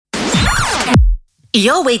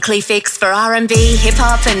Your weekly fix for R&B,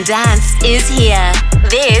 hip-hop and dance is here.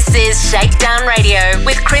 This is ShakeDown Radio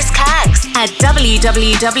with Chris Caggs at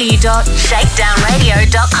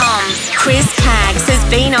www.shakedownradio.com. Chris Caggs has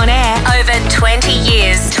been on air over 20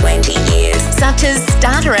 years. Such as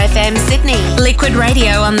Starter FM Sydney, Liquid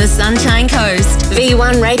Radio on the Sunshine Coast,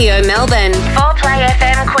 V1 Radio Melbourne, 4Play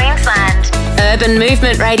FM Queensland, Urban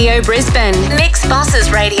Movement Radio Brisbane, Mix Bosses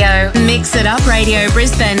Radio, Mix It Up Radio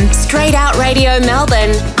Brisbane, Straight Out Radio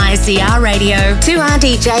Melbourne, ICR Radio,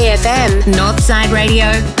 2RDJ FM, Northside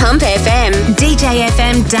Radio, Pump FM, DJ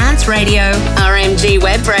FM Dance Radio, RMG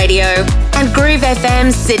Web Radio, and Groove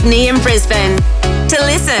FM Sydney and Brisbane. To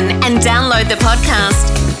listen and download the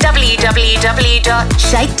podcast,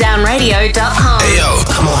 www.shakedownradio.com. Hey yo,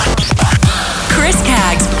 come on. Chris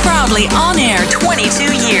Caggs, proudly on air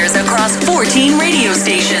 22 years across 14 radio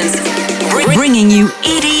stations, bringing you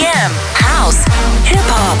EDM, house,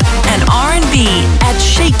 hip-hop, and R&B at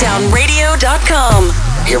shakedownradio.com.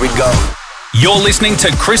 Here we go. You're listening to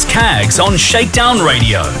Chris Caggs on ShakeDown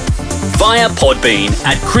Radio via Podbean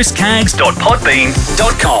at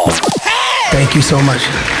chriscaggs.podbean.com. Thank you so much.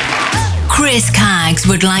 Chris Caggs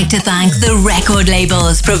would like to thank the record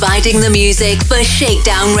labels providing the music for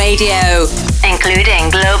Shakedown Radio, including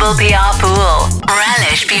Global PR Pool,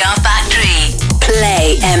 Relish PR Factory,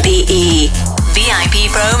 Play MPE, VIP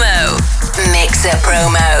Promo, Mixer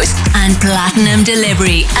Promos, and Platinum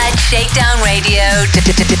Delivery at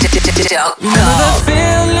ShakedownRadio.com. Remember the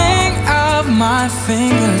feeling of my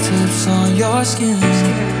fingertips on your skin,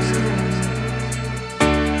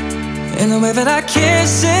 and the way that our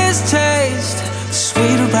kisses taste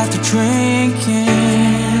sweeter after drinking,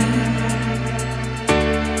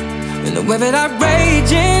 and the way that I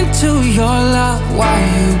rage into your love while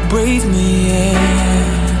you breathe me in,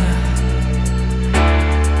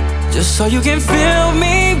 just so you can fill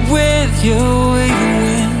me with you even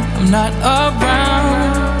when I'm not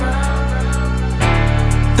around.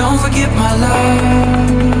 Don't forget my love.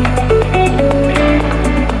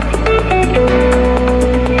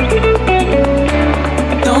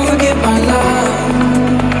 Don't forget my love.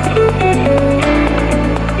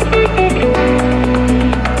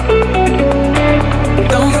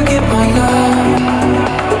 Don't forget my love.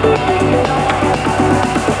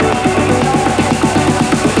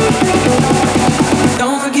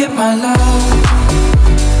 Don't forget my love.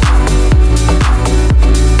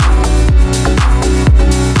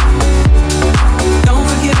 Don't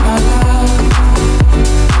forget my love. Don't forget my love.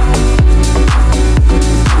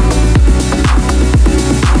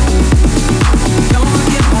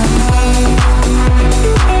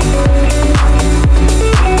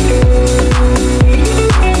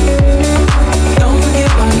 Don't forget my love. Don't forget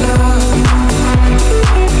my love.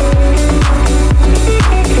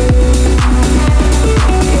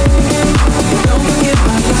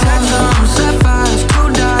 Sapphires, cool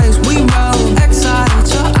dyes, we roll.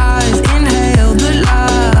 Excited, your eyes, inhale the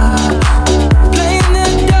love. Playing the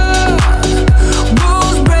dark,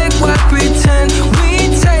 rules break what pretend. We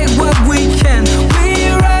take what we can. We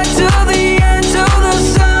ride till the end, till the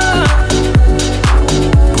sun.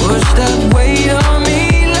 Push that weight on me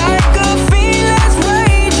like a fearless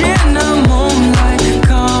rage in the moonlight.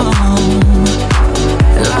 Come,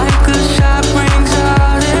 like a shot rings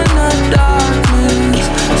out in the darkness.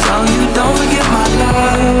 So you don't forget my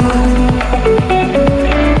love.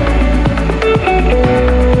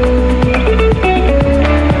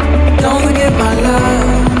 Don't forget my love.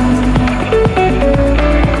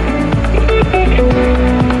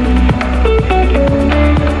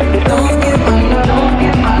 Don't get my love. Don't get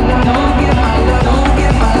my love. Don't get my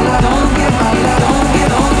love. Don't get my love. Don't get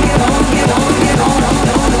my love.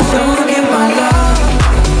 Don't forget my love.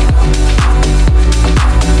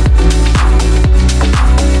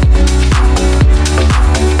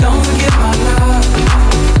 Don't forget my love. Don't forget my love.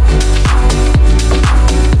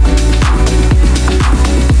 Don't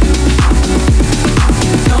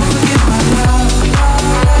forget my love. Don't forget my love.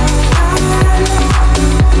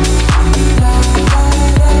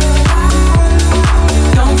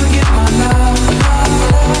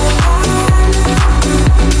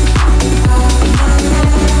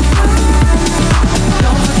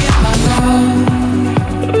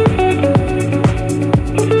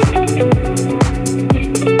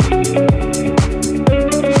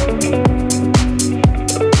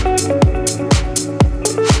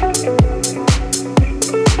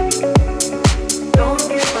 Don't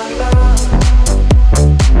forget my love.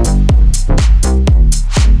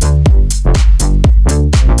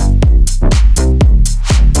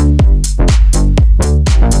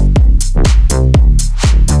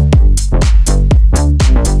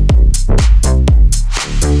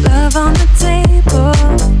 Love on the table,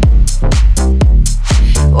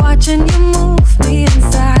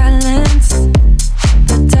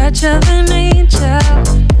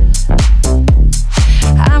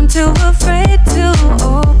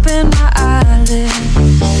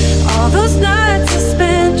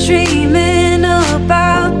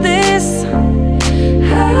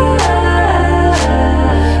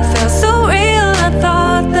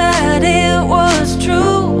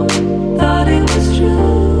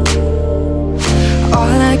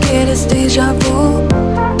 deja vu.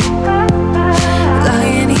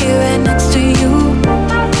 Lying here right next to you.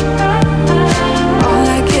 All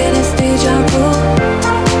I get is deja vu.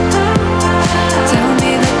 Tell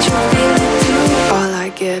me that you feel it too. All I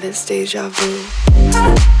get is deja vu.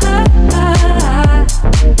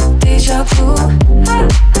 Deja vu.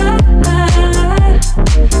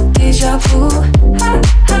 Deja vu.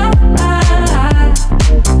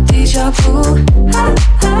 Deja vu.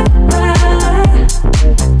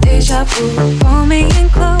 Deja vu. Pull me in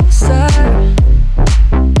closer.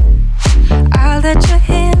 I'll let your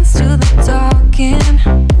hands do the talking.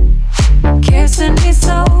 Kissing me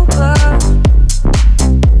sober.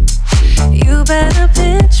 You better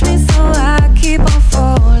pinch me so I keep on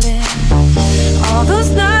falling. All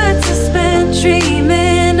those nights I spent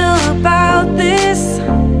dreaming about this.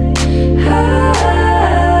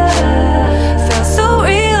 Felt so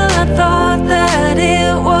real, I thought that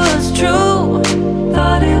it was true.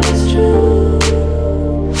 Thought it was true.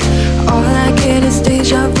 All I get is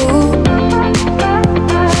deja vu.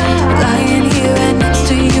 Lying here right next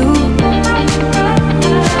to you.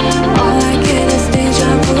 All I get is deja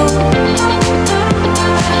vu.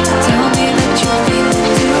 Tell me that you feel it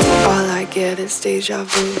too. All I get is deja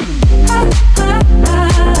vu.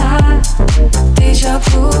 Deja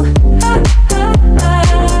vu.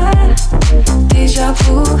 Deja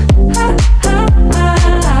vu.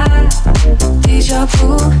 Deja vu.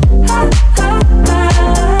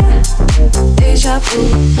 Deja vu.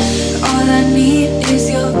 All I need is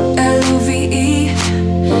your L-O-V-E.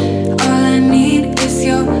 All I need is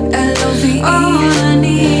your L-O-V-E. All I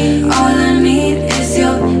need is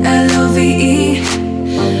your L-O-V-E.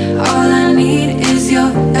 All I need is your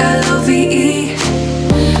L-O-V-E.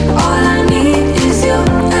 All I need is your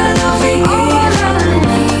L-O-V-E.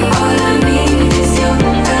 All I need is your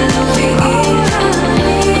L-O-V-E.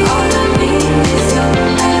 All I need is your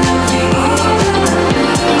L-O-V-E.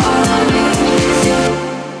 All I need is your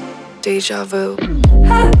deja vu.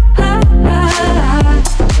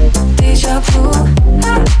 Deja vu.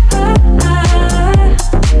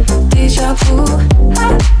 Deja vu.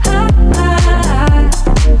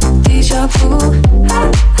 Deja vu. Deja vu.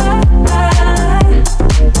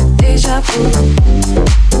 Deja vu.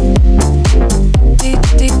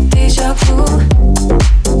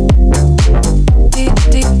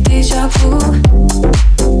 Deja vu.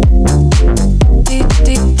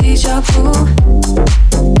 Deja vu.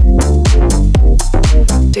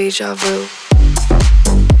 Deja vu.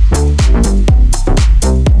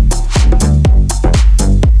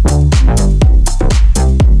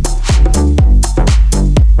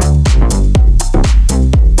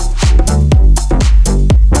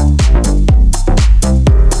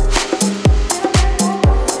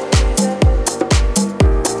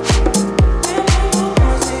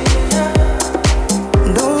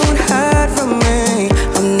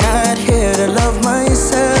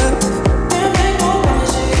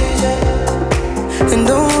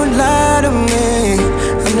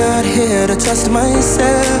 Trust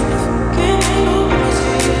myself.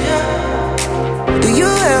 Do you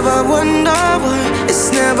ever wonder why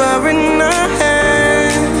it's never in our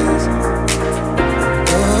hands?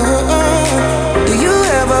 Do you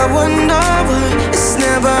ever wonder why it's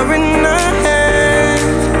never in our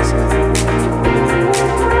hands?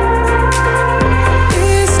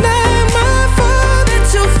 It's not my fault that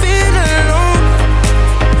you feel alone.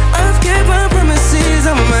 I've kept my promises, I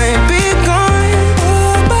might be gone.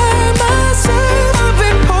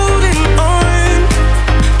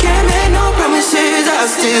 I'll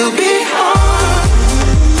still be home.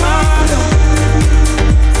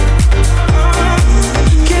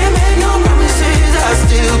 Can't make no promises. I'll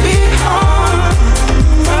still be home.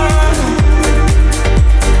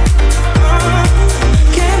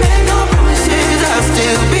 Can't make no promises. I'll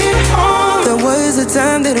still be home. There was a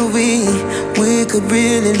time that we could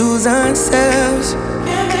really lose ourselves.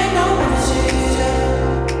 Can't make no promises.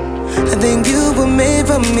 I think you were made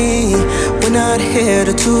for me. We're not here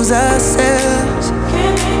to choose ourselves.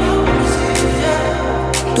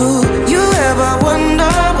 Do you ever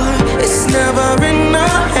wonder why it's never in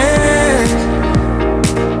our hands?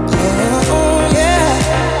 Oh, yeah.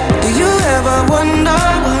 Do you ever wonder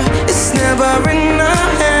why it's never in our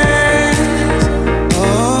hands?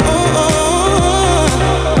 Oh,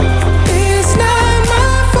 it's not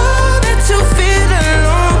my fault that you feel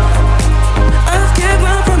alone. I've kept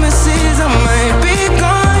my promises, I might be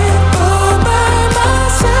gone. All by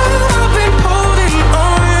myself, I've been holding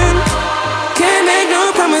on. Can't make no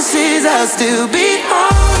promises, I'll still be home.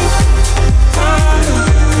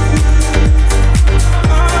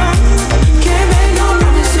 Can't make no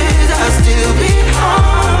promises, I'll still be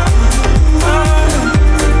home.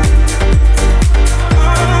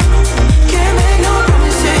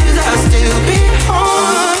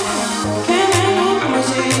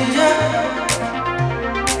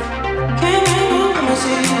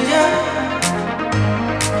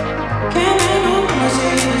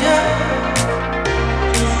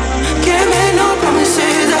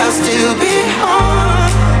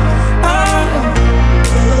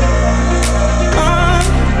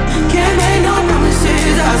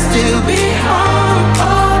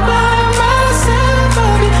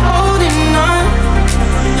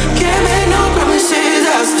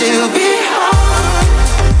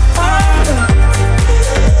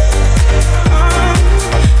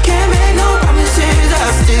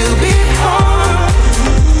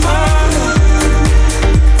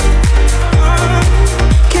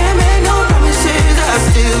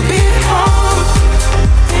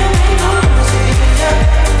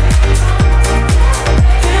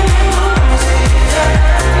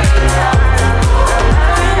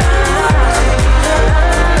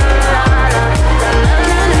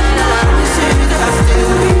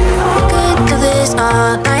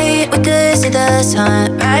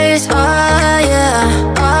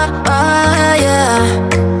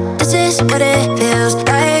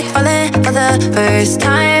 first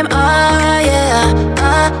time, oh yeah,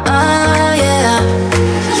 oh yeah.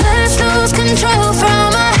 Let's lose control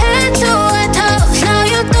from our head to our toes. Now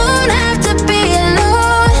you don't have to be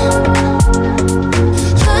alone.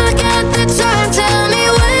 Look at the time, tell me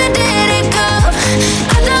where did it go?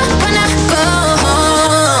 I don't wanna go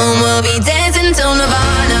home. We'll be dancing till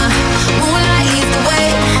Nirvana. Moonlight leads the way.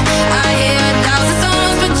 I hear 1,000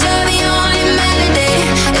 songs, but you're the only melody.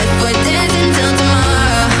 If we're dancing till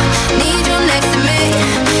tomorrow, need you next to me.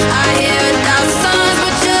 I hear 1,000 songs,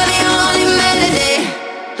 but you're the only melody.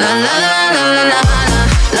 La la la la la la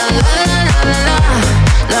la la la la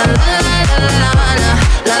la la la la la la.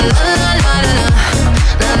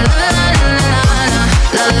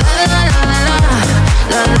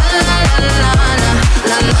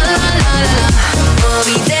 We'll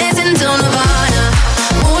be dancing till Nirvana.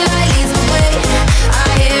 Moonlight leads the way. I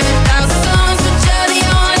hear 1,000 songs, but you're the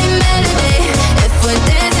only melody. If we're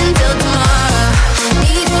dancing till tomorrow,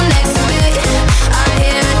 need you next to me. I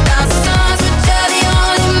hear 1,000 songs, but you're the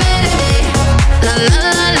only melody. La la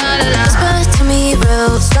la la la la. Whisper to me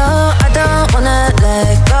real slow. I don't wanna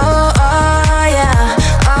let go. Oh yeah,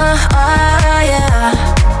 oh yeah.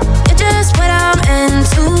 You're just what I'm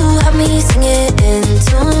into. Help me sing it in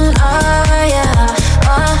tune. Oh yeah,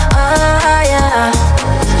 oh yeah.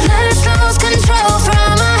 Let's lose control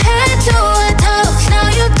from our head to our toes. Now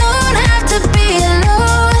you don't have to be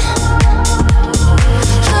alone.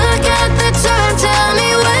 Look at the time, tell me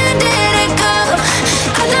where did it go?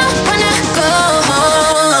 I don't wanna go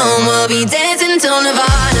home. We'll be dancing till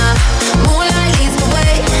Nirvana. Moonlight leads the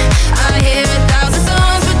way. I hear 1,000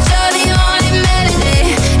 songs, but you're the only melody.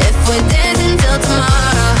 If we're dancing till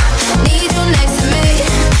tomorrow, need you next to me.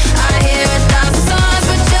 I hear 1,000 songs,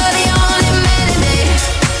 but you're the only melody.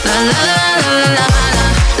 La la la la la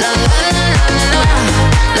la la la la la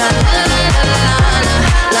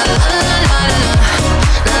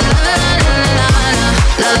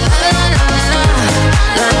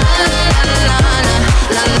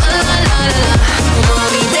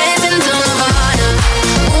We'll be dancing till Nirvana.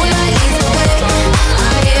 Moonlight leads the way.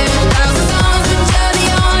 I hear 1,000 songs, but you're the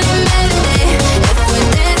only melody. If we're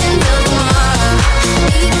dancing till tomorrow,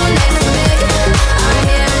 need you next to me. I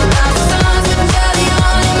hear 1,000 songs, but you're the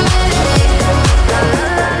only melody.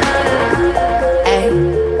 Hey,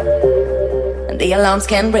 and the alarms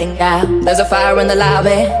can ring out. There's a fire in the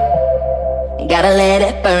lobby. You gotta let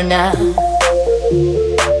it burn out.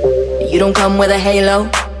 You don't come with a halo.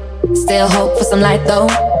 Still hope for some light though.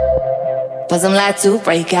 For some light to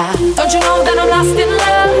break out. Don't you know that I'm lost in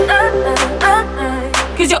love?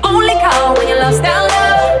 Cause you only call when you're lost down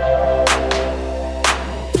low.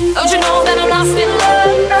 Don't you know that I'm lost in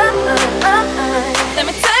love? Let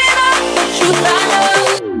me tell you the truth I know.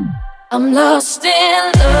 I'm lost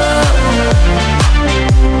in love.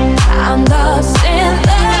 I'm lost in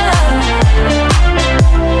love.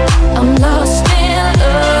 I'm lost in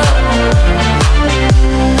love.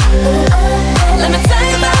 Let me tell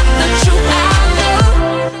you about the truth I know.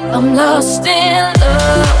 I'm lost in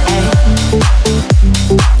love. Hey.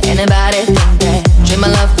 Anybody think that trade my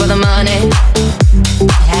love for the money?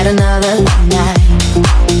 Had another love night.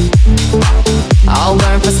 All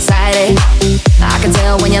burned for society. I can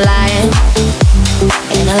tell when you're lying.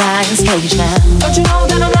 In a lion's cage now. Don't you know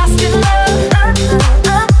that I'm lost in love?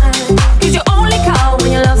 Cause you only call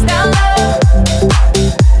when your love's down low.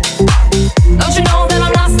 Don't you know that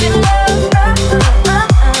I'm lost in love?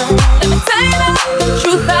 Let me tell you the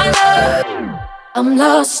truth I know. I'm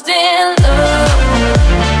lost in love.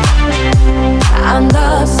 I'm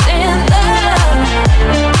lost in love.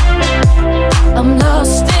 I'm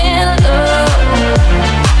lost in love.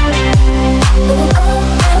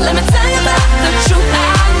 Let me tell you about the truth I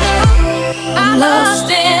know. I'm lost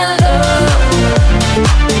in love.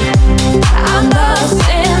 I'm lost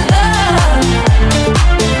in love.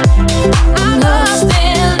 I'm lost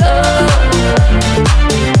in love.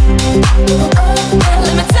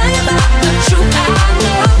 Let me tell you about the truth I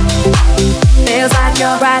know. Feels like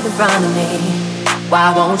you're right in front of me. Why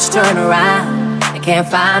won't you turn around? I can't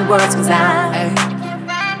find words 'cause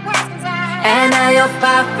and now you're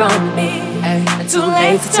far from me. It's too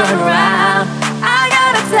late to turn around. I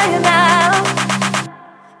gotta tell you now,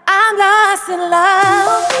 I'm lost in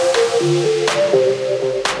love.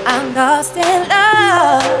 I'm lost in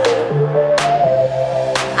love.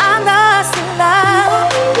 I'm lost in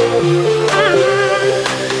love.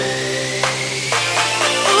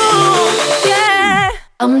 Ooh, yeah.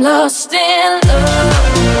 I'm lost in love.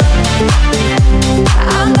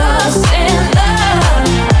 I'm lost in love.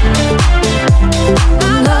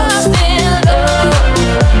 I'm lost in love.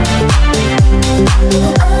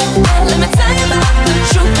 Let me tell you about the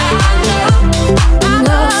truth I know.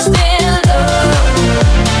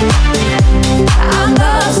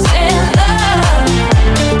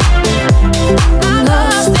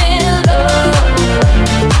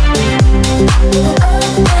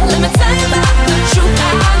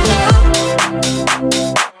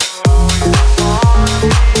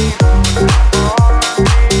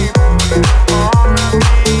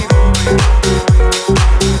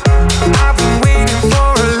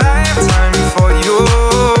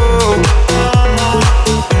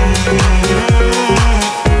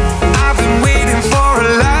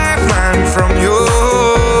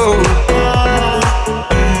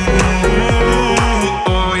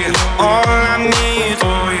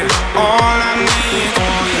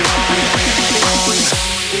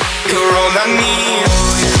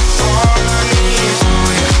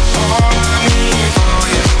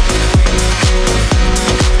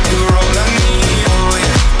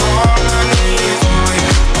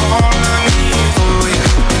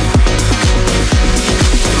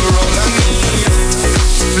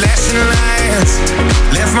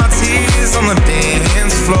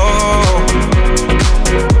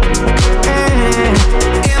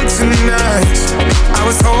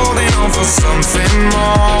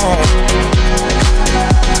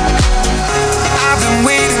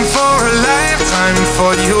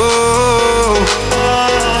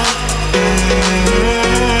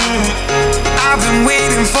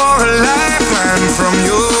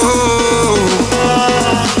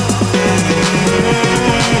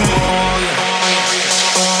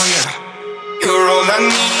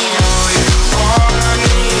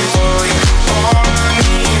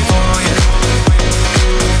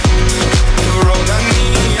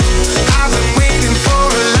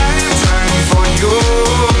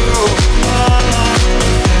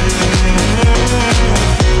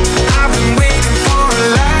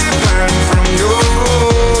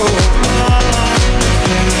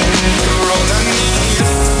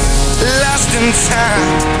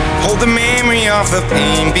 The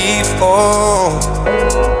pain before.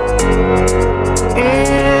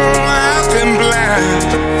 I've been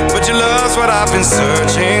blind, but your love's what I've been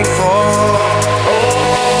searching for.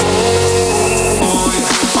 Oh,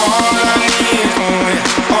 yeah, all I need, oh,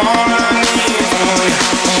 yeah, all I need, oh,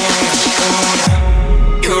 yeah, oh,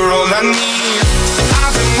 yeah. You're all I need.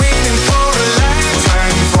 I've been waiting for a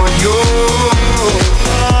lifetime for you.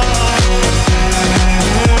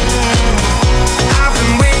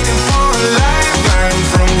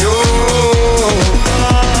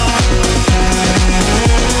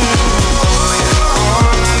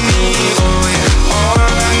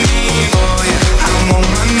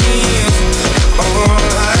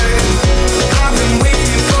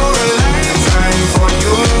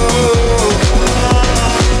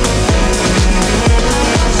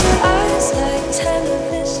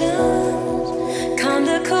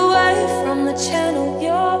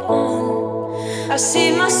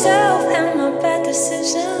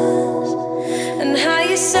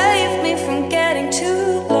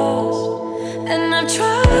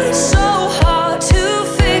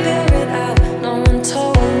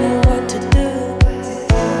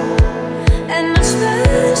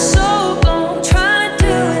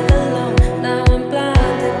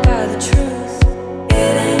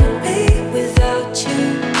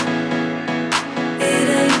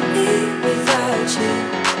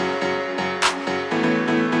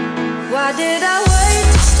 Why did I wait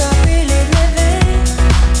to start really living?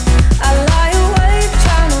 I lie awake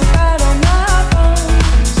trying to write on my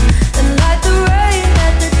bones, and like the rain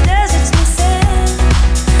that the desert's missing.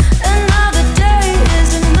 Another day is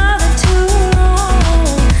another too long,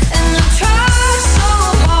 and I tried so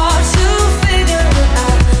hard to figure it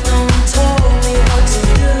out. No one told me what to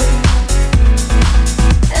do,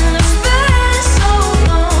 and I spent so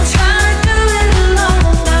long trying to do it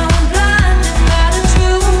alone. Now I'm blinded by the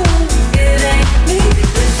truth. It ain't me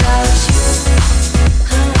without you.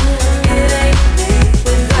 It ain't me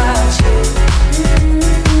without you.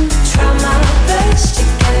 Try my best to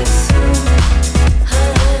get through.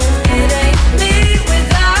 It ain't me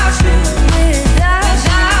without you,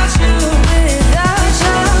 without you, without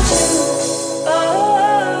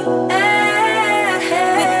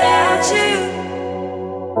you.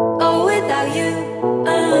 Oh, without you. Oh, without you.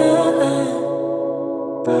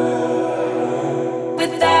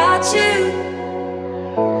 Without you.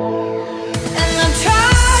 And I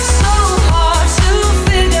tried so hard to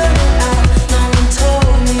figure it out. No one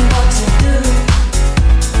told me what to do,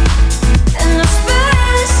 and I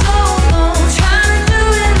spent so long trying to do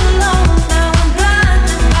it alone. Now I'm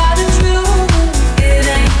blinded by the truth. It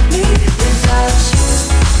ain't me without you.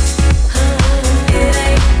 It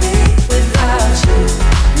ain't me without you.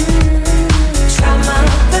 Try my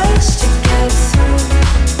best to get through.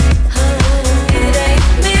 It ain't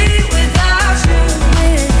me without you,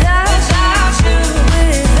 without you,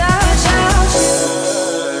 without you.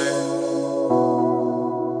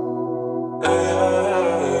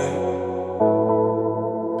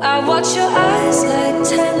 I watch your eyes like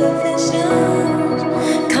television.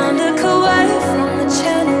 Can't look away from the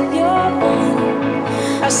channel you're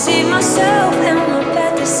on. I see myself in my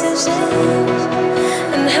bad decisions,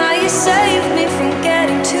 and how you saved me from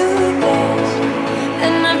getting too lost.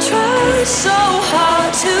 And I tried so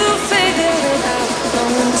hard to figure it out. No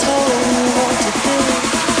one told me what to do.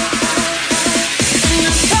 And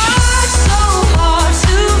I tried so hard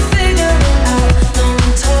to figure it out. No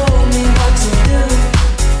one told me what to do.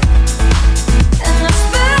 And I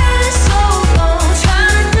spent so long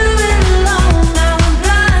trying to do it alone. Now I'm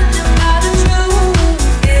blinded by the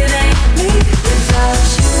truth. It ain't me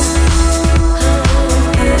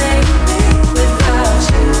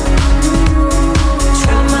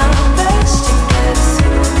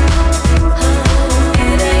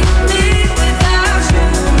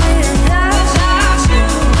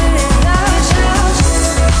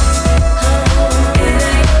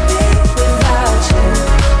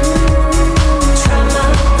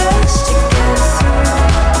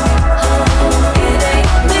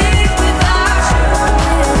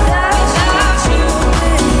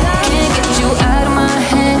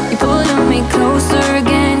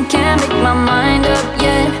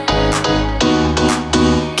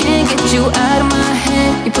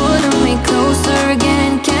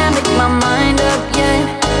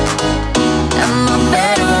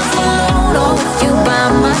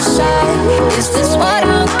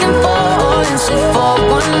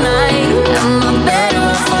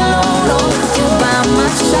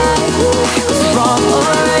wrong or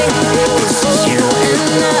right. This is you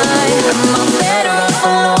and I. Am I better off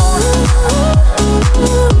alone?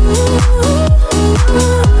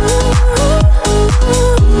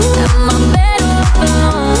 Am I better off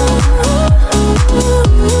alone?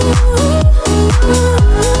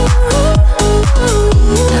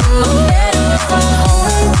 Am I better off alone? You out of my head, out of my,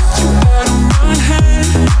 out of my bed.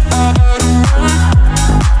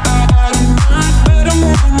 I'm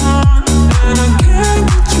moving on, and I can't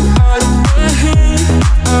get you out of my head, out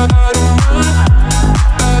of my,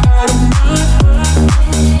 out of my.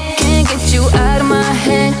 Can't get you out of my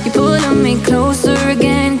head. You're pulling me closer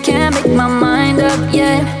again. Can't make my mind up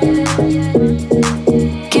yet.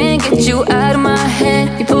 Can't get you out of my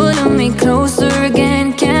head. You're pulling me closer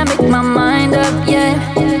again. Can't make my mind up yet.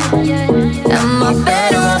 Am I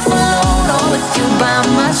better off alone or with you by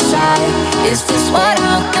my side? Is this what I'm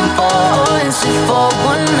looking for, or is it for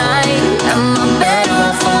one night? Am I better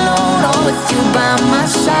off alone or with you by my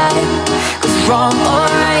side? 'Cause wrong or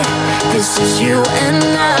right, this is you and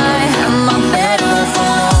I. Am I better off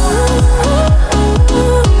alone?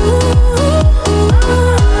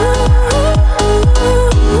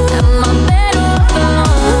 Am I better off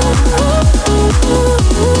alone?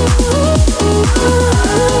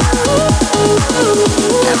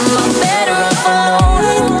 Am I better off alone?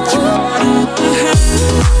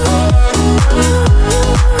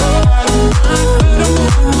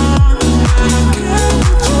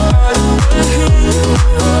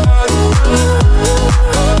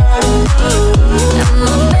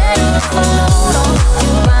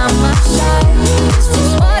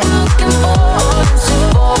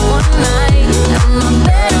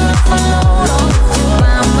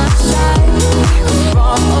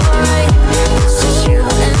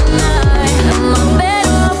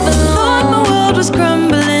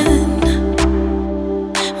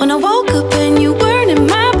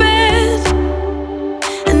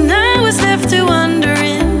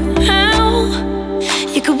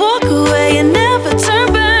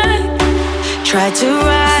 Tried to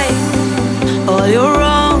right all your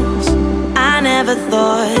wrongs. I never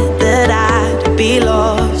thought that I'd be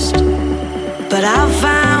lost, but I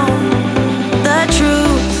found the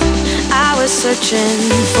truth. I was searching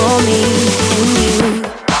for me in you.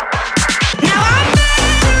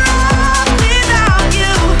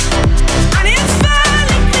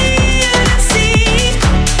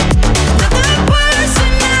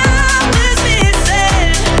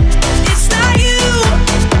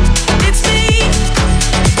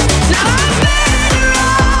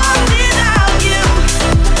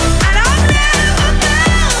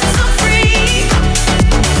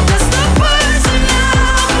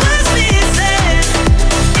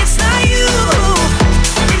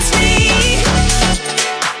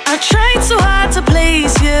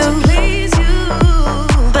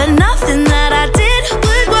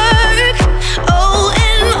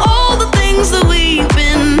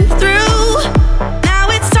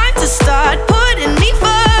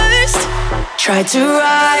 Tried to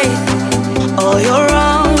right all your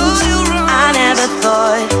wrongs. I never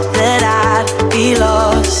thought that I'd be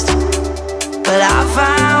lost, but I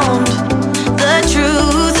found the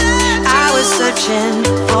truth. I was searching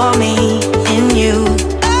for me in you.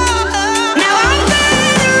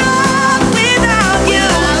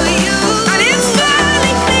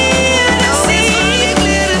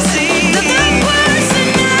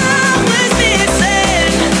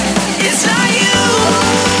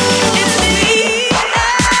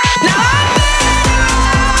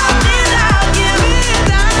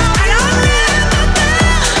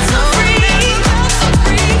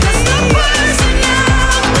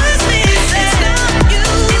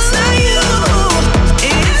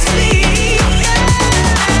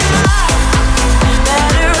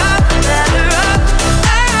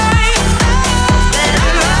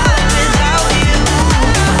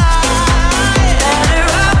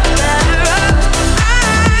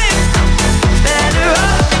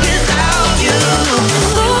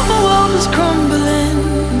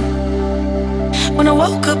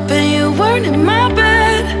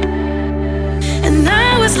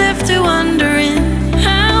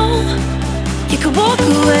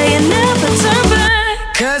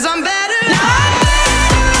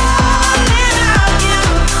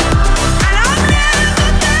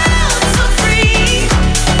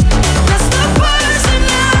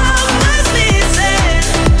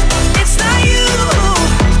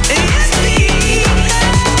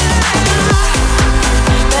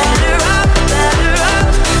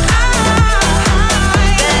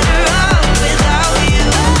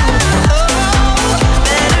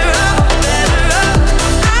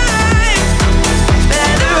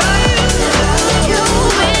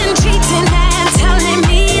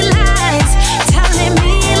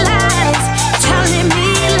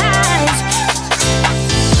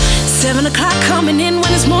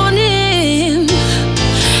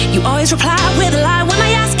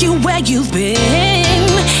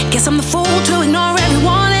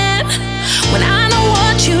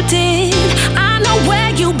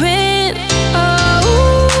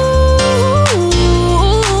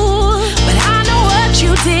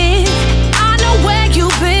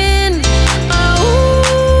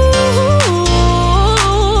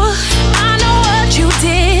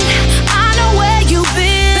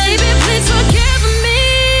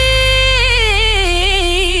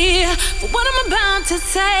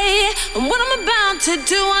 to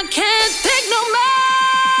do, I can't take no more.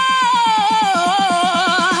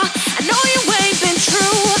 I know you ain't been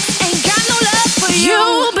true, ain't got no love for you.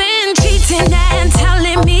 You've been cheating and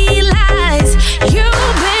telling me lies.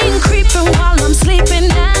 You've been creeping while I'm sleeping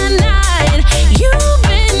at night. You've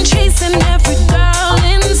been chasing every girl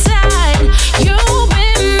inside. You've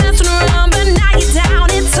been messing around, but now you're down,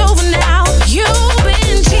 it's over now. You've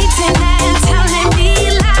been cheating and telling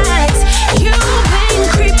me lies. You've been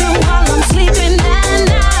creeping while I'm sleeping at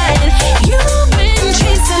night. You've been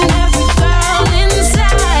chasing every girl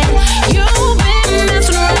inside. You've been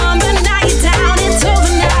messing around, but now you're down, it's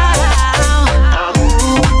over now.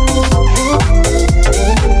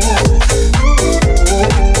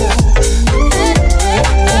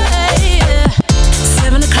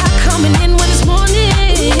 7 o'clock coming in when it's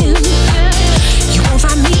morning. You won't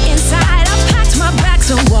find me inside. I packed my bags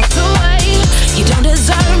and walked away. You don't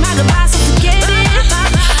deserve my goodbye, so forget it.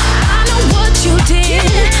 I know what you did.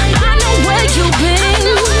 I know where you've been.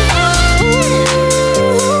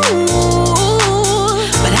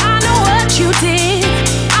 But I know what you did.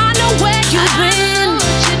 I know where you've been.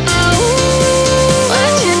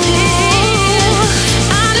 What you did.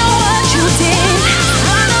 I know what you did.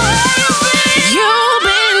 I know where you've been. You've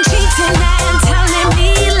been cheating and telling me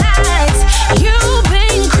lies. You've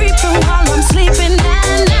been creeping while I'm sleeping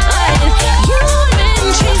at night. You've been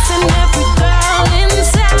chasing every girl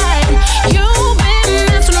inside. You've been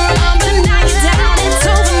messing around, but now you're down, it's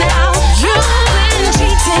over now. You've been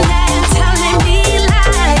cheating and telling me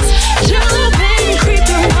lies. You've been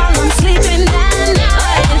creeping while I'm sleeping at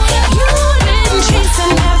night. You've been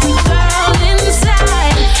chasing every girl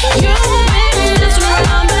inside. You've been messing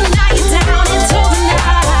around, but now you're down, it's over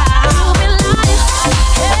now. You've been lying,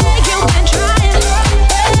 hey, you've been trying,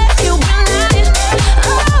 hey, you've been lying.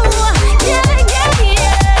 Oh, yeah, yeah,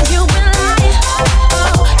 yeah, you've been lying.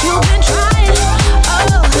 Oh, you've been trying.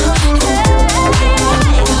 Oh,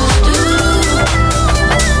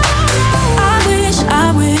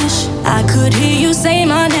 I wish I could hear you say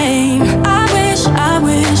my name. I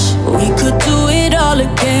wish we could do it all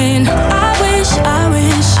again. I wish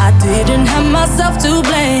I didn't have myself to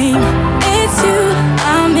blame. It's you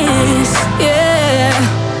I miss, yeah.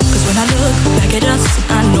 'Cause when I look back at us,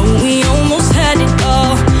 I know we almost had it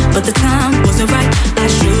all, but the time wasn't right. I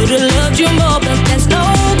should've loved you more, but there's no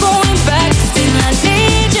going back. Still I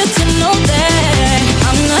need you to know that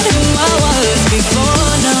I'm not who I was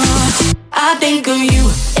before, no. I think of you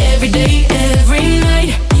every day, every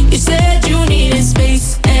night. You said you needed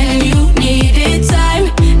space and you needed time,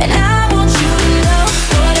 and I want you to know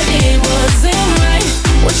what I did wasn't right.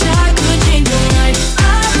 Wish I could change your mind.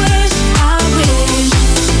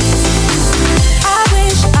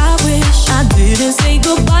 I wish I didn't say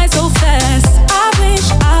goodbye so fast.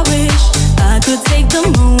 I wish I could take the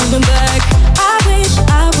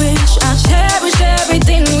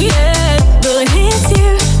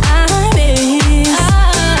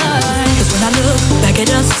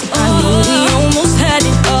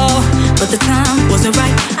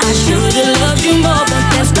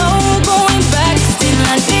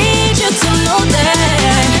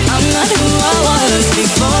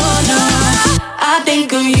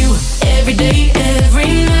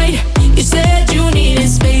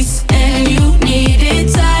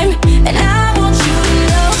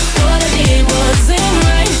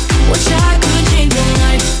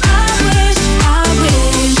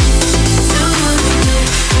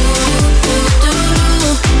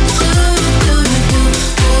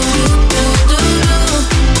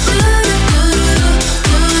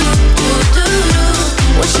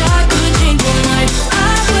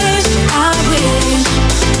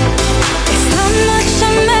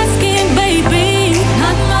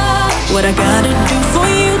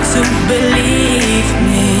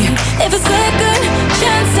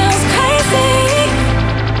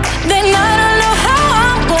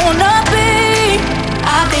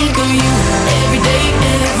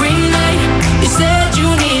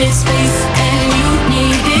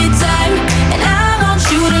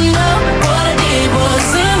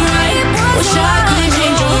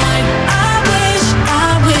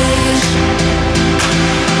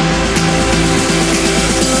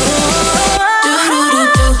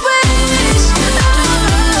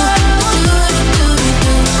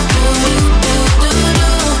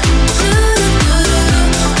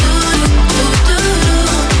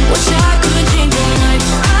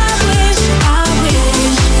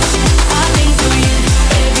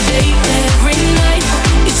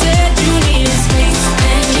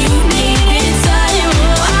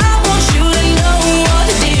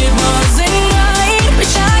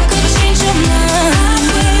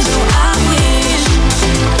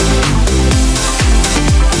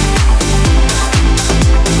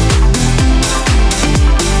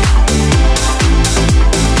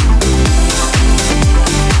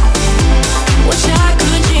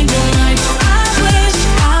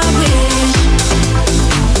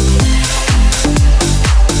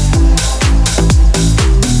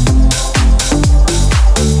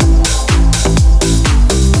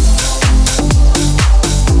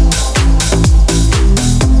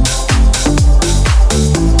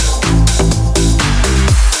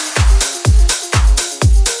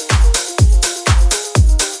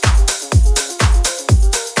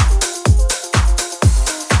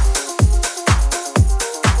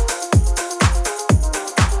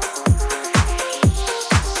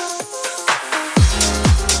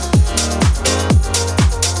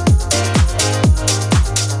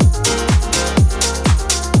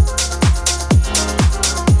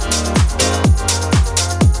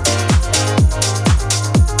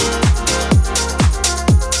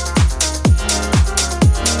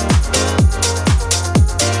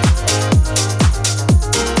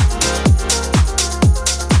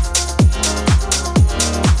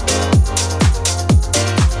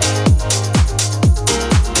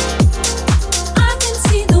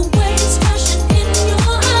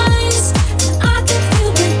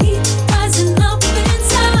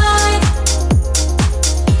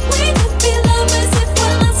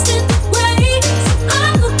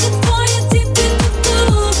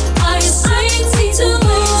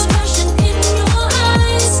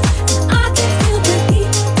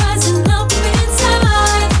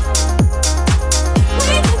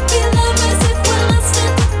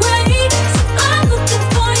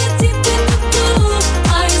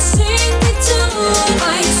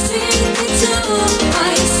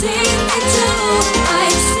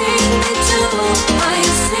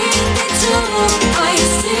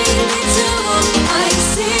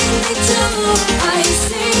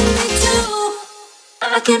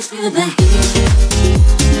I can feel the heat.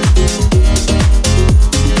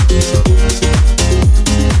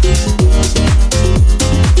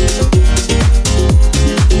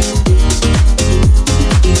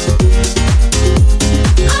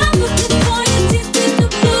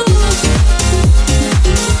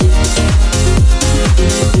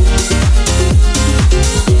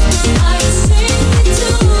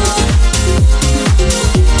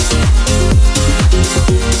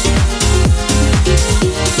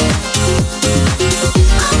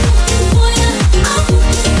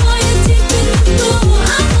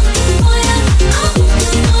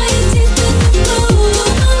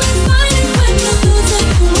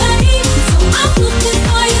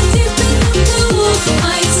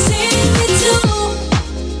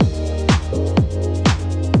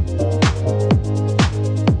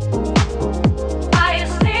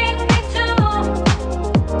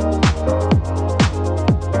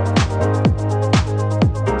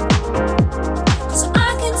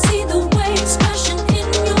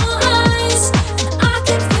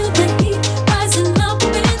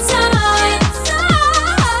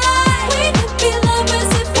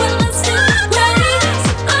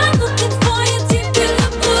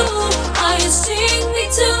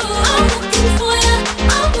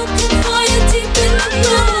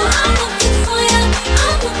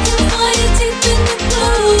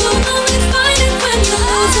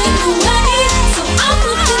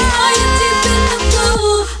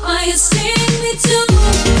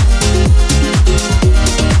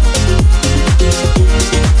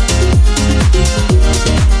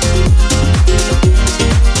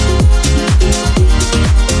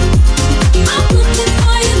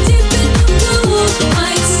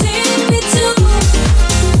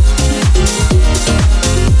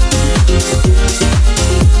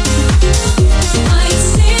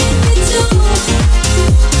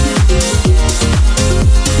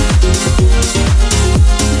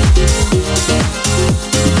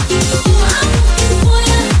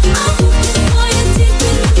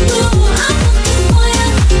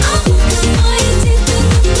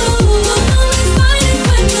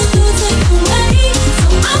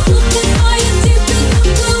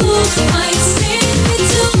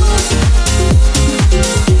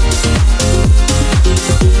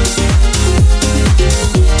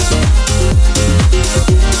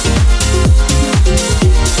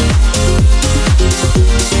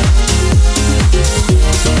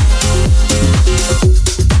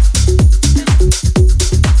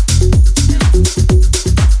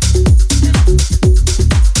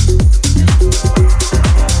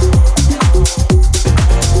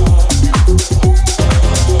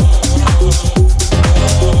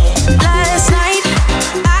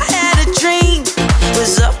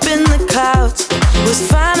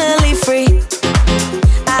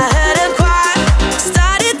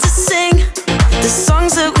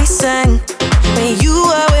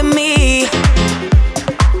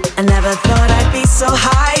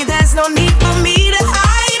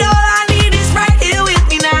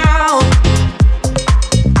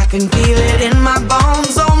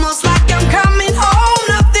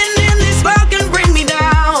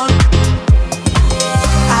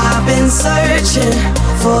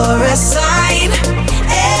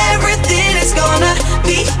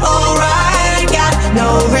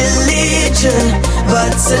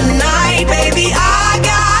 Tonight, baby, I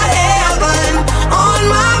got heaven on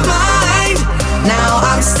my mind. Now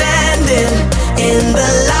I'm standing in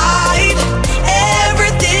the light.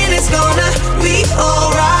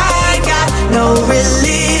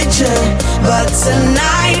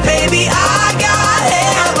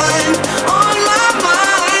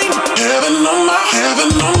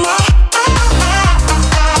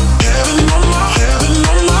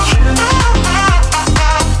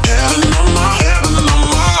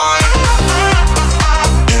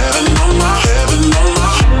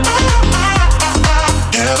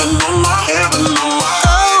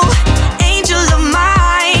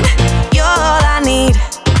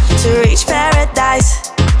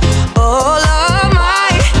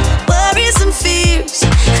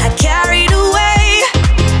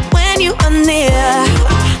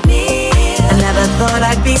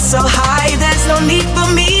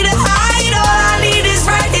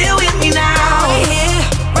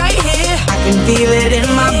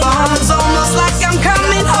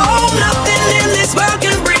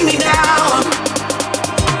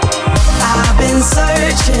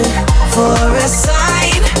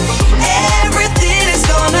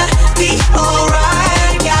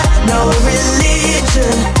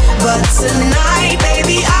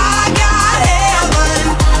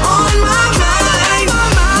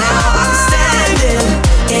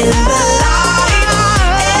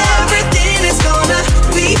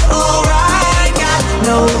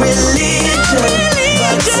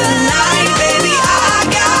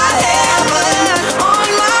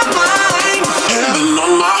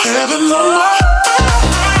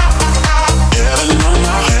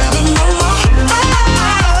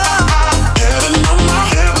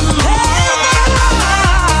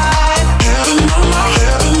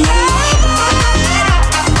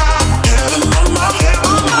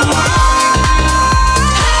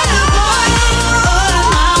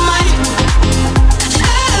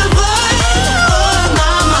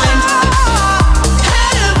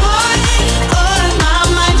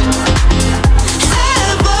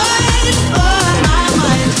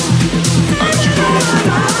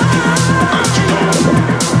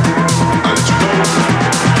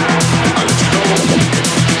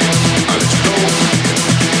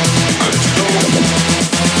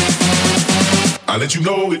 let you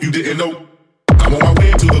know if you didn't know. I'm on my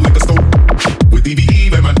way to the liquor store with DVE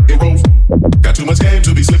and my rolls. Got too much game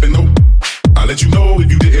to be slipping, no. I'll let you know if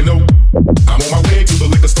you didn't know. I'm on my way to the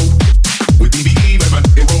liquor store with DVE and my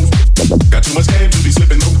rolls. Got too much game to be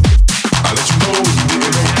slipping, no. I'll let you know if you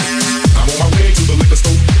didn't know. I'm on my way to the liquor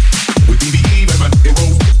store with DVE and my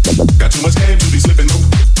rolls. Got too much game to be slipping, no.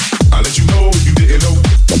 I'll let you know if you didn't know.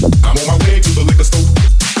 I'm on my way to the liquor store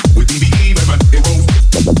with DVE and my rolls.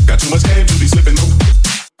 Got too much game to be slipping, no.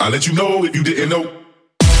 I'll let you know if you didn't know.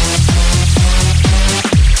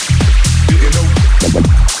 Didn't know.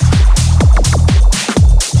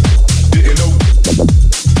 Didn't know.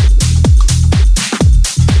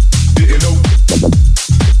 Didn't know.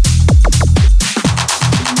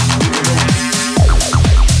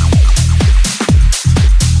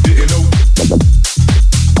 Didn't know.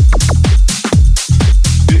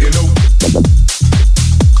 Didn't know.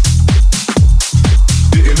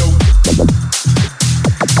 Didn't know.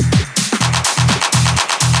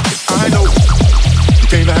 I know you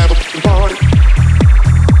came to have a party.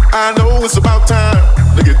 I know it's about time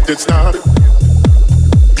to get this started.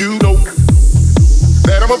 You know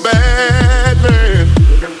that I'm a bad man.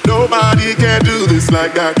 Nobody can do this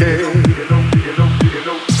like I can.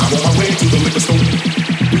 I'm on my way to the liquor store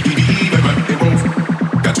with DVE and my rolls.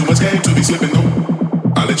 Got too much game to be slipping, no.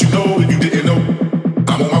 I'll let you know if you didn't know.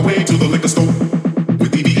 I'm on my way to the liquor store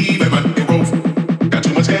with DVE and my rolls. Got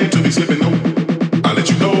too much game to be slipping, no. I'll let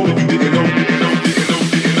you know if you didn't know. I'll let you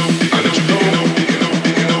know. I'll let you know.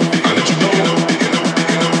 I'll let you know.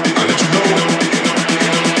 I'll let you know.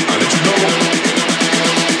 I'll let you know. I'll let you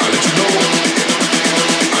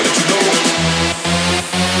know.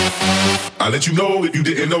 I'll let you know if you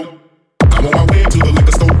didn't know. I'm on my way to the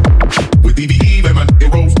liquor store with DVE and my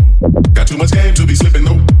rolls. Got too much game to be slipping,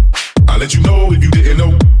 no. I'll let you know if you didn't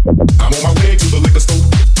know. I'm on my way to the liquor store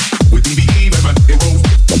with DVE and my rolls.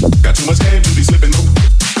 Got too much game to be slipping, no.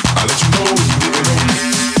 I'll let you know if you didn't know.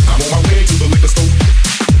 I'm on my way to the liquor store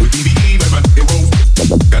with DVE and my rolls.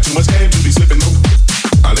 Got too much game to be slipping, no.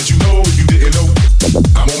 I'll let you know if you didn't know.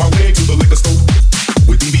 I'm on my way to the liquor store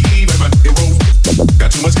with DVE and my rolls.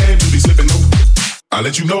 Got too much game to be slipping, no. I'll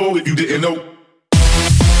let you know if you didn't know.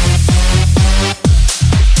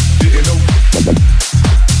 Didn't know.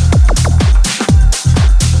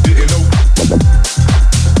 Didn't know.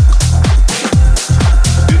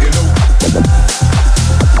 Didn't know.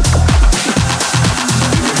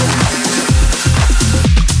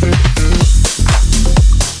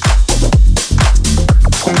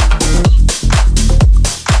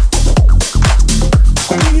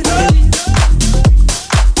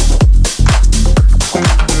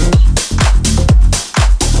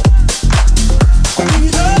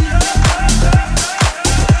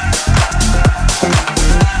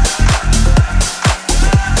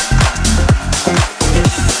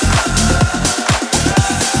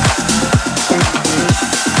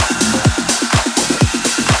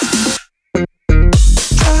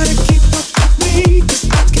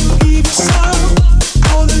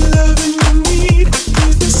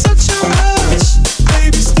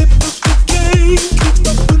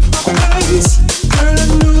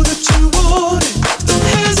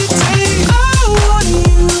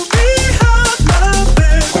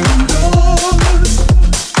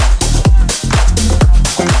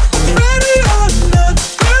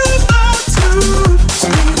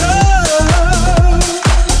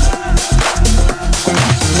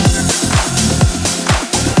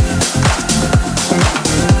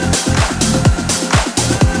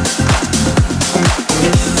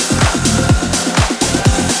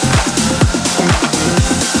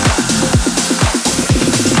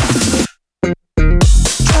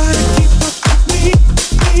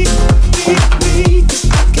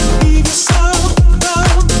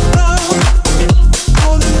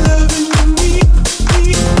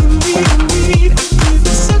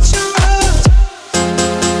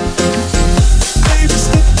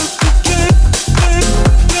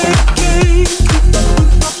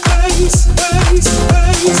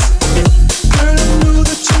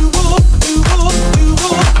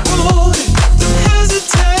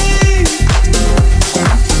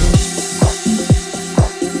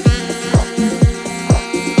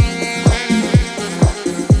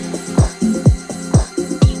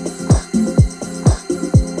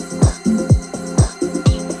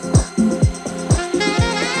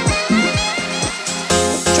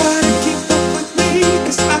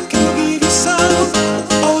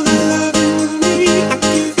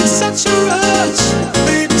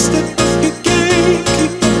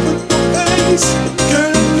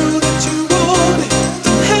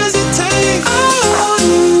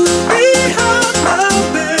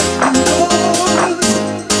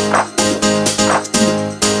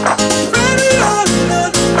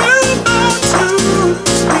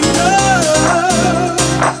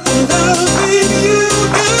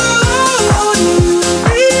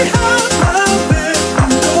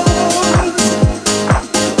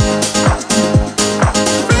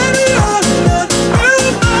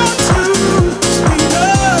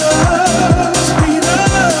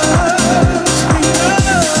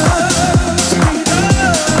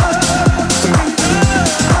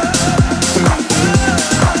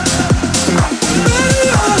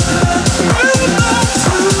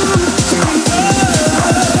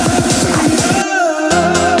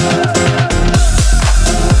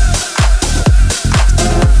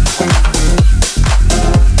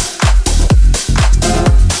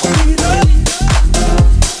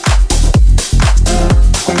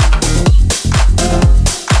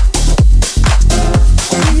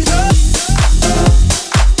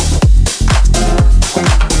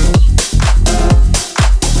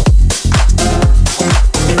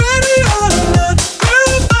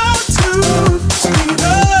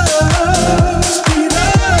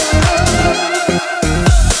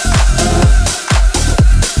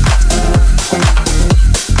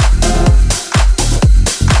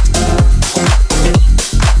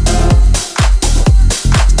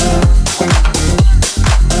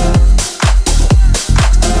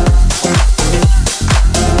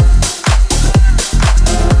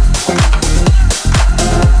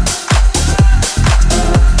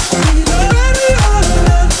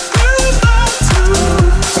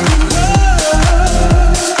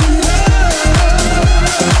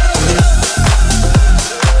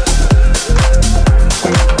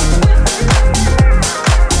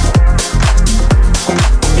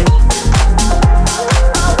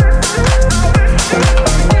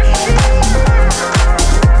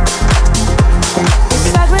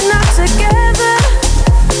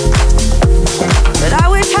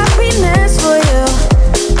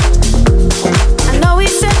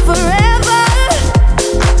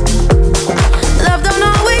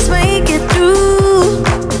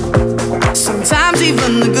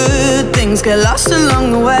 things get lost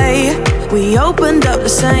along the way. We opened up the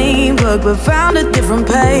same book but found a different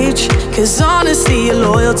page. Cause honesty, your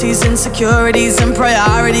loyalties, insecurities and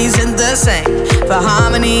priorities ain't the same. For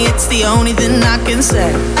harmony, it's the only thing I can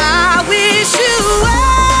say. I wish you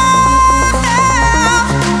well,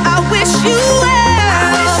 I wish you well, I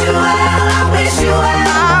wish you well,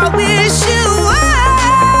 I wish you well,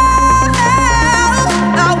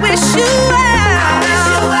 I wish you well, I wish you well,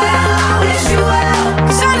 I wish you well.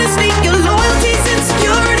 Cause honestly, your loyalties,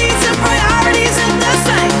 insecurities and priorities ain't the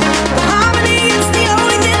same. For harmony, it's the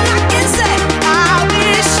only thing I can say. I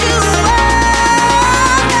wish you well,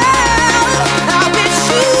 I wish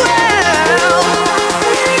you well,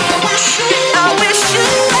 I wish you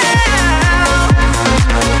well.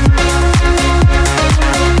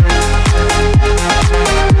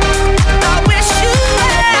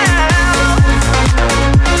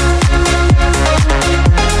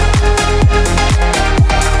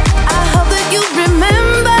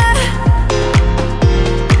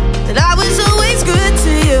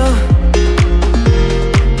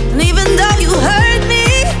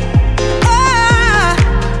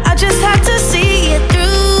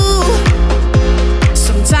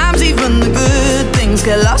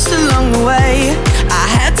 Get lost along the way. I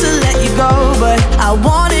had to let you go, but I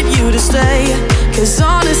wanted you to stay. Cause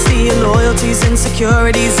honesty, your loyalties,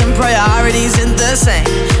 insecurities and priorities ain't the same.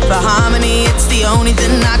 For harmony, it's the only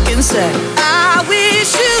thing I can say. I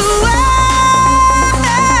wish you well,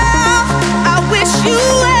 I wish you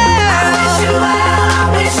well, I wish you well, I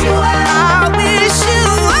wish you well, I wish you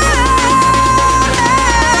well,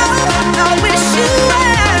 I wish you well.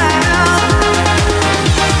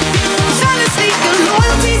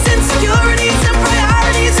 Insecurities and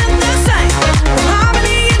priorities ain't the same. For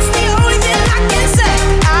harmony, it's the only thing I can say.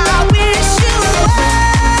 I wish you well,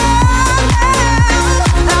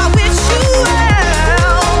 I wish you well,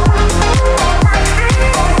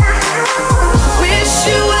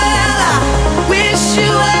 wish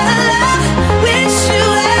you well, wish you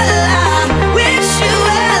well, wish you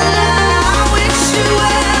well, wish you well, wish you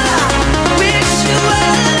well, wish you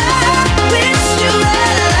well, wish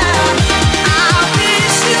you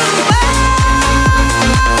well.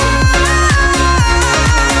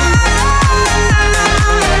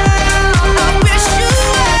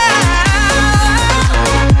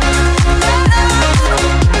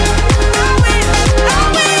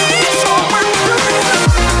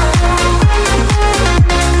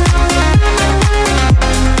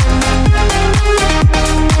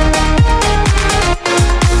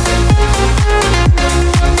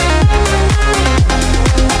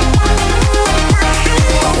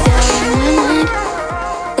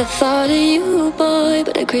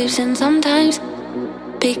 Creeps in sometimes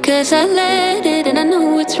because I let it and I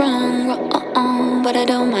know it's wrong, but I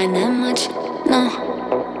don't mind that much, no.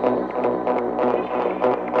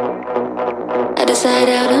 I decide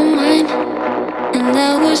out of mind, and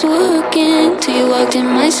I was working till you walked in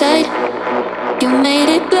my sight. You made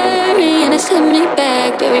it blurry and it set me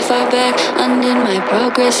back, very far back, undid my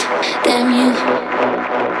progress, damn you.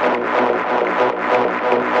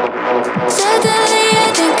 Suddenly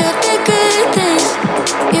I think of the good things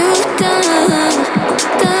you've done.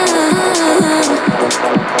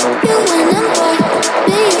 You went and bought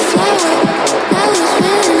me a flower, that was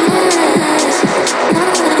really nice.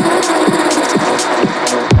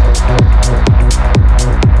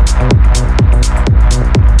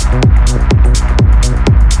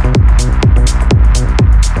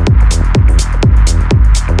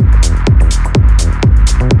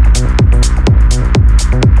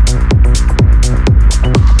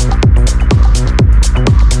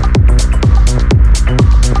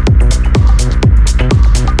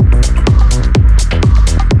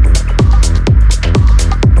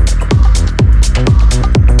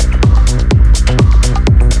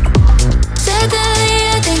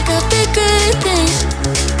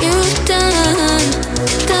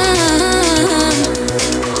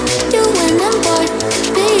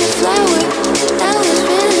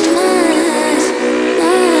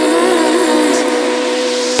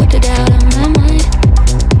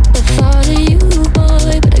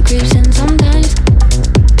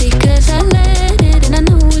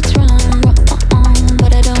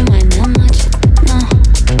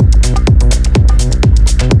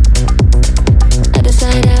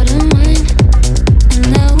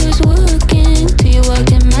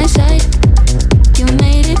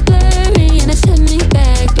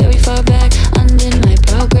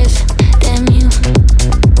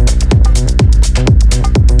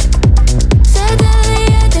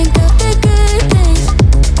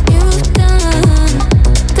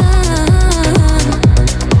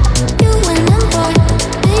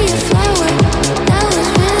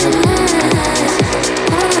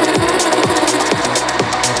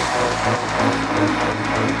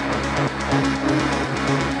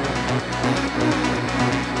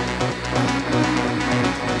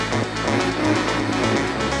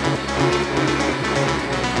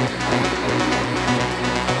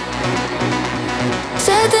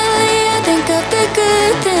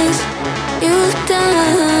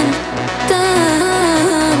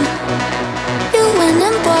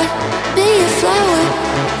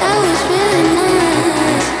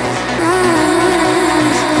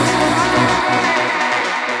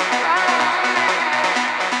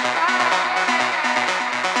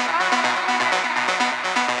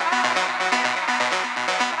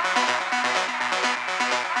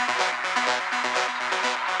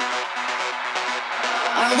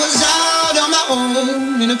 was out on my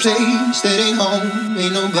own in a place that ain't home.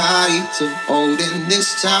 Ain't nobody to hold in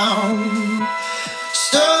this town.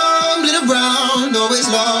 Stumbling around, always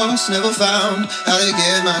lost, never found how to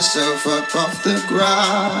get myself up off the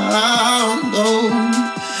ground. Oh,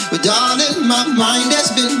 but darling, my mind has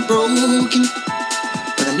been broken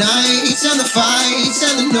by the nights and the fights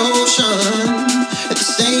and the notion that the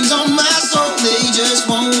stains on my soul, they just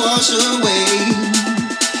won't wash away.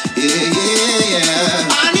 Yeah, yeah, yeah.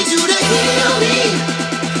 I need you to heal me,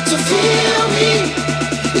 to feel me.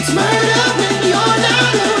 It's murder when you're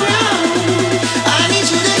not around. I need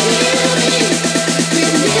you to heal me, be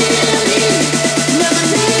near me. Never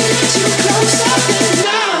needed you closer than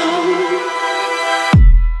now.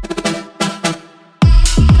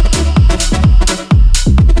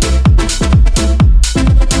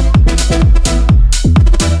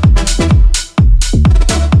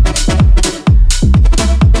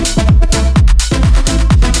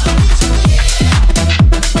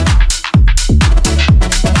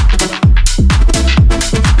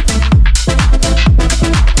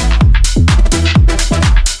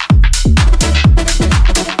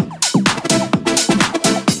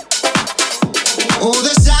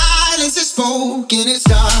 And it's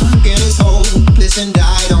dark and it's hopeless, and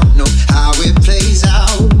I don't know how it plays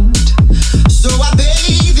out. So I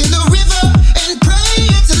bathe in the river and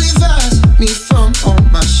pray to deliver me from all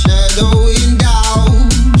my shadowing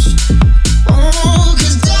doubts. Oh,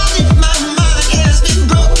 'cause darling, my mind has been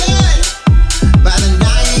broken by the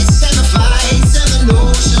nights and the fights and the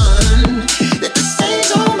notion that the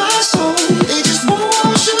stains on my soul, they just won't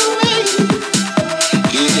wash away.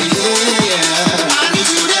 Yeah, yeah, yeah. I need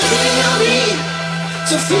you to heal me,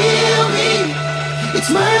 to feel me. It's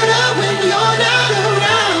murder when you're not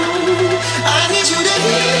around. I need you to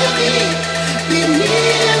heal me, be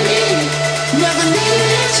near me. Never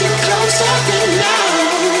needed you closer than now.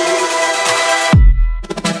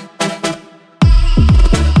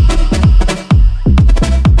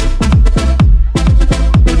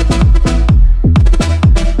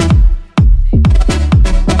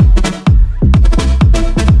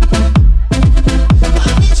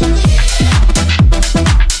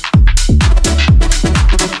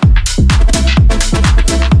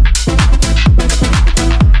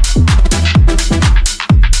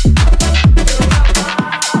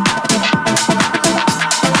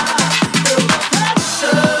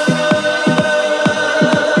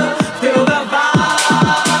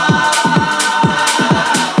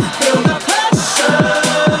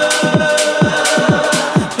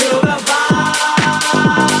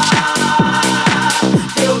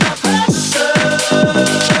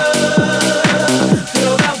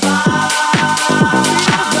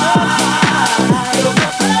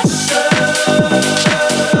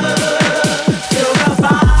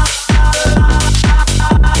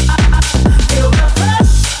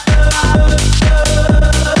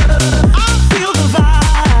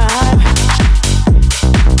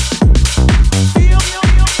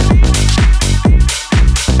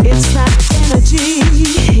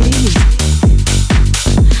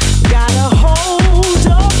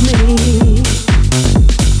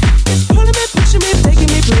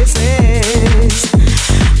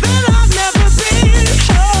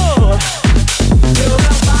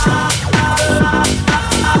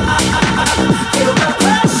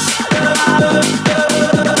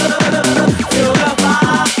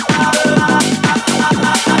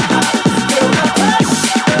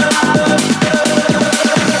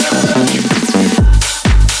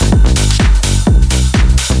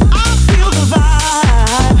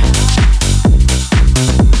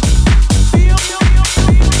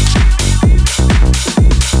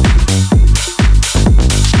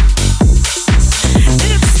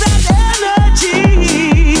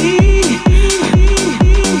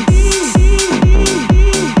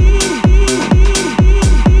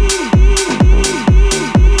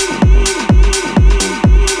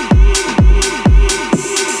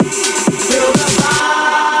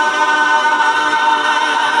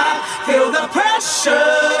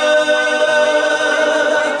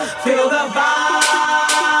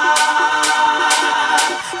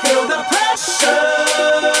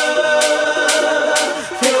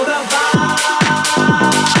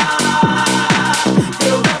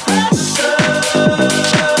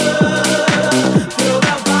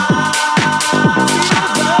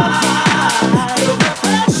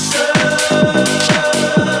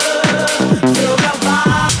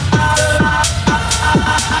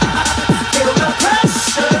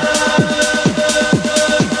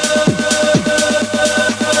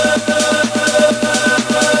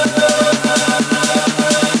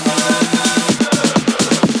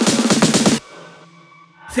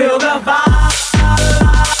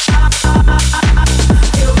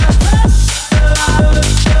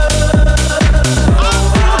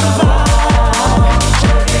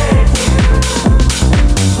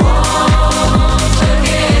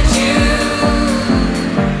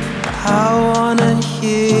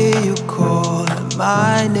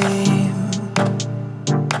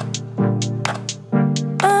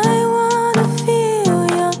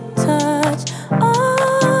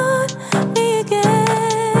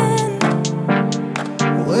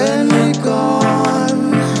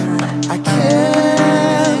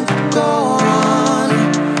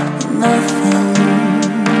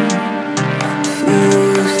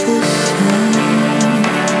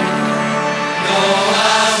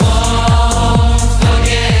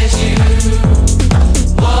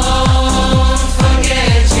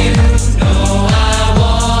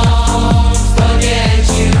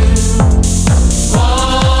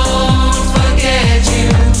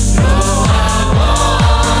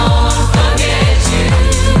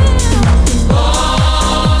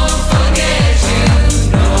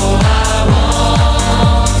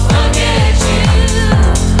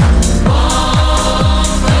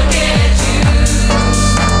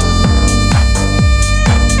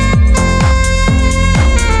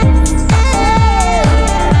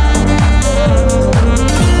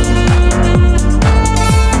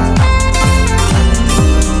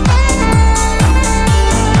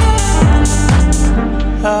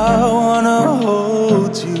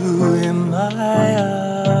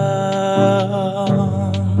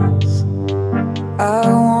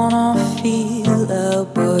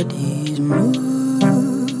 bodies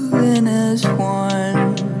moving as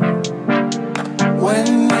one.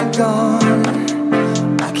 When you're gone,